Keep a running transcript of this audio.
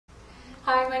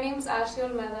Hi, my name is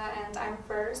Olmeda and I'm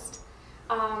first.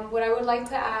 What I would like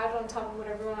to add on top of what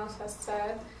everyone else has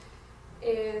said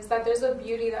is that there's a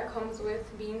beauty that comes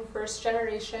with being first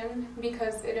generation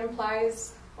because it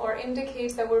implies or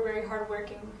indicates that we're very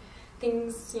hardworking.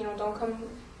 Things, don't come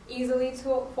easily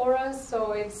for us,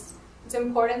 so it's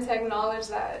important to acknowledge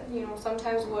that,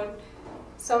 sometimes what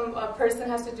a person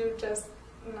has to do just,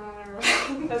 no,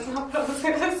 that's not what I was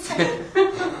going to say.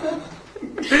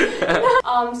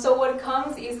 So what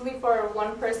comes easily for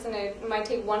one person, it might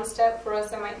take one step. For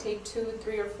us, it might take 2,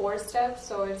 3, or 4 steps.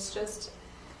 So it's just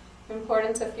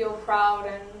important to feel proud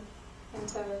and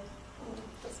to,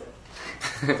 that's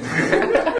it.